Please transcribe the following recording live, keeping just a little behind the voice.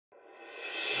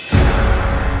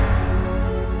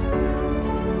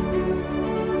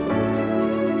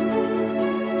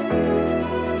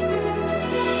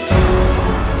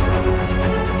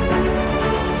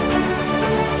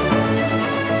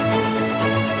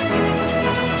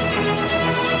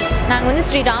நாங்கள் வந்து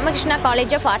Sri Ramakrishna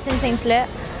college of arts and சயின்ஸில்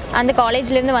அந்த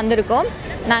காலேஜ்லேருந்து வந்திருக்கோம்.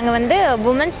 நாங்கள் வந்து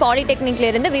உமன்ஸ்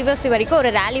பாலிடெக்னிக்லேருந்து விவசி வரைக்கும் ஒரு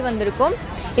ரேலி வந்திருக்கோம்.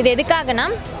 இது எதுக்காகனா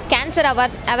கேன்சர்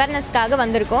அவேர்னஸ்க்காக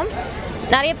வந்திருக்கோம்.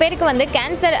 நிறைய பேருக்கு வந்து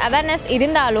கேன்சர் அவேர்னஸ்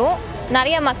இருந்தாலும்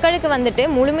நிறைய மக்களுக்கு வந்துட்டு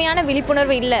முழுமையான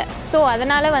விழிப்புணர்வு இல்லை. ஸோ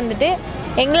அதனால் வந்துட்டு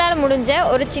எங்களால் முடிஞ்ச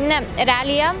ஒரு சின்ன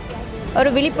ரேலியாக ஒரு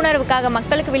விழிப்புணர்வுக்காக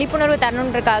மக்களுக்கு விழிப்புணர்வு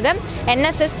தரணுன்றக்காக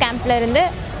என்எஸ்எஸ் கேம்ப்ல இருந்து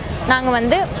நாங்கள்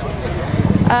வந்து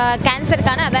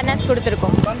கேன்சருக்கான அவேர்னஸ்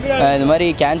கொடுத்துருக்கோம். இந்த மாதிரி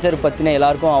கேன்சர் பற்றின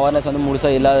எல்லாருக்கும் அவேர்னஸ் வந்து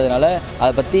முழுசாக இல்லாததுனால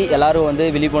அதை பற்றி எல்லோரும் வந்து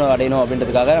விழிப்புணர்வு அடையணும்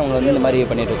அப்படின்றதுக்காக அவங்க வந்து இந்த மாதிரி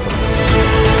பண்ணிட்டு இருக்கோம்.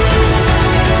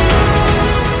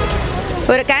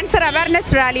 ஒரு கேன்சர்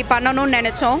அவேர்னஸ் ரேலி பண்ணணும்னு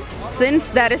நினச்சோம். Since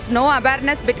there is no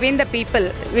awareness between the people,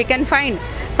 we can find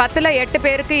 10ல் 8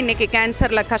 பேருக்கு இன்றைக்கி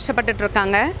கேன்சரில் கஷ்டப்பட்டுட்டு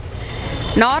இருக்காங்க.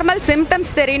 நார்மல்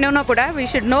சிம்டம்ஸ் தெரியணும்னு கூட we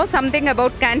should know something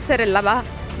about cancer இல்லவா.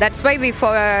 That's why we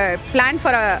planned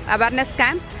for a awareness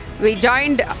camp. We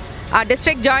joined, our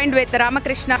district joined with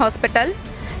Ramakrishna Hospital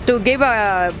to give a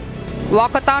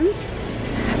walkathon.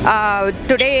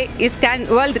 Today is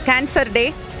World Cancer Day,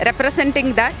 representing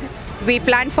that. We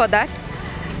planned for that.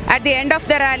 At the end of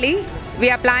the rally, we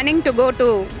are planning to go to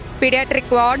pediatric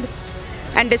ward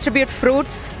and distribute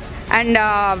fruits and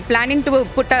planning to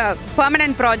put a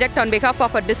permanent project on behalf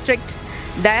of a district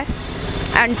there.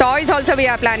 And toys also we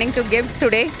are planning to give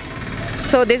today.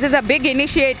 So this is a big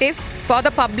initiative for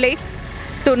the public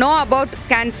to know about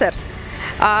cancer.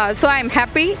 So I am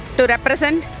happy to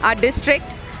represent our district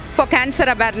for cancer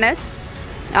awareness.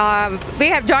 We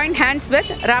have joined hands with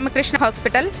Ramakrishna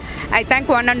Hospital. I thank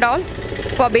one and all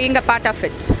for being a part of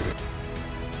it.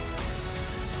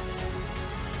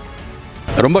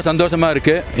 ரொம்ப சந்தோஷமாக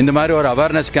இருக்குது. இந்த மாதிரி ஒரு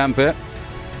awareness camp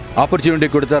opportunity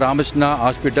கொடுத்த Ramakrishna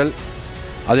hospital,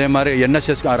 அதே மாதிரி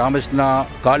NSS Ramakrishna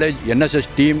college NSS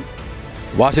team,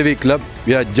 Vasavi club,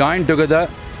 we are joined together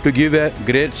to give a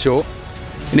great show.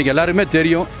 இன்றைக்கி எல்லாருமே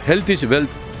தெரியும், health is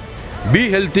wealth, be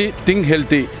healthy think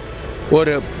healthy.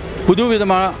 ஒரு புது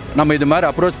விதமாக நம்ம இது மாதிரி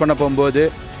அப்ரோச் பண்ண போகும்போது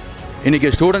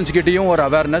இன்றைக்கி ஸ்டூடெண்ட்ஸ்கிட்டையும் ஒரு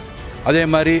அவேர்னஸ், அதே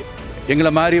மாதிரி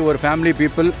எங்களை மாதிரி ஒரு ஃபேமிலி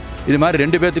பீப்புள், இது மாதிரி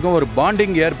 2 பேர்த்துக்கும் ஒரு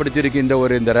பாண்டிங் ஏற்படுத்தியிருக்கு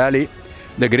இந்த rally.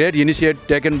 The great initiative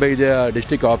taken by the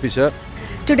district officer.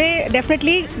 Today,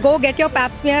 definitely go get your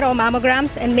pap smear or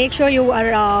mammograms and make sure you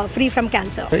are free from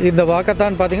cancer. இந்த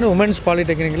வாக்கத்தான் பார்த்தீங்கன்னா women's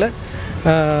பாலிடெக்னிக்கில்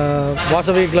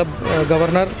Vasavi club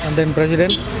governor and then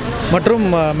president மற்றும்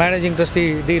managing trustee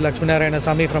D Lakshmi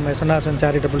Narayanasamy from எஸ்என்ஆர்ஸ் and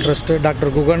charitable trust,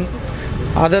 doctor Guhan,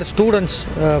 other students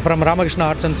from Ramakrishna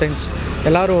arts and science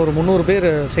எல்லோரும் ஒரு 300 பேர்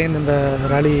சேர்ந்து இந்த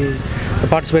rally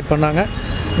participate பண்ணாங்க.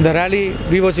 இந்த ரேலி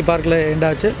விஓசி பார்க்கில்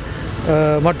எண்டாச்சு.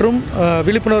 மற்றும்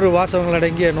விழிப்புணர்வு வாசகங்கள்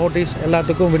அடங்கிய நோட்டீஸ்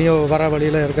எல்லாத்துக்கும் வர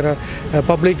வழியில் இருக்கிற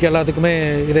பப்ளிக் எல்லாத்துக்குமே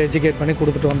இதை எஜுகேட் பண்ணி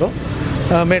கொடுத்துட்டு வந்தோம்.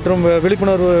 மற்றும்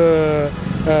விழிப்புணர்வு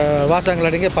வாசகங்கள்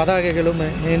அடங்கிய பதாகைகளும்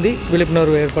ஏந்தி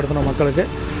விழிப்புணர்வு ஏற்படுத்தணும் மக்களுக்கு.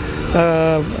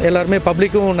 எல்லாருமே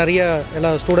பப்ளிக்கும் நிறைய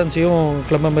எல்லா ஸ்டூடெண்ட்ஸையும்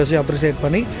கிளப் மெம்பர்ஸையும் அப்ரிசியேட்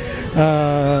பண்ணி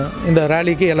இந்த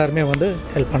ரேலிக்கு எல்லாருமே வந்து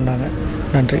ஹெல்ப் பண்ணாங்க.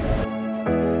 நன்றி.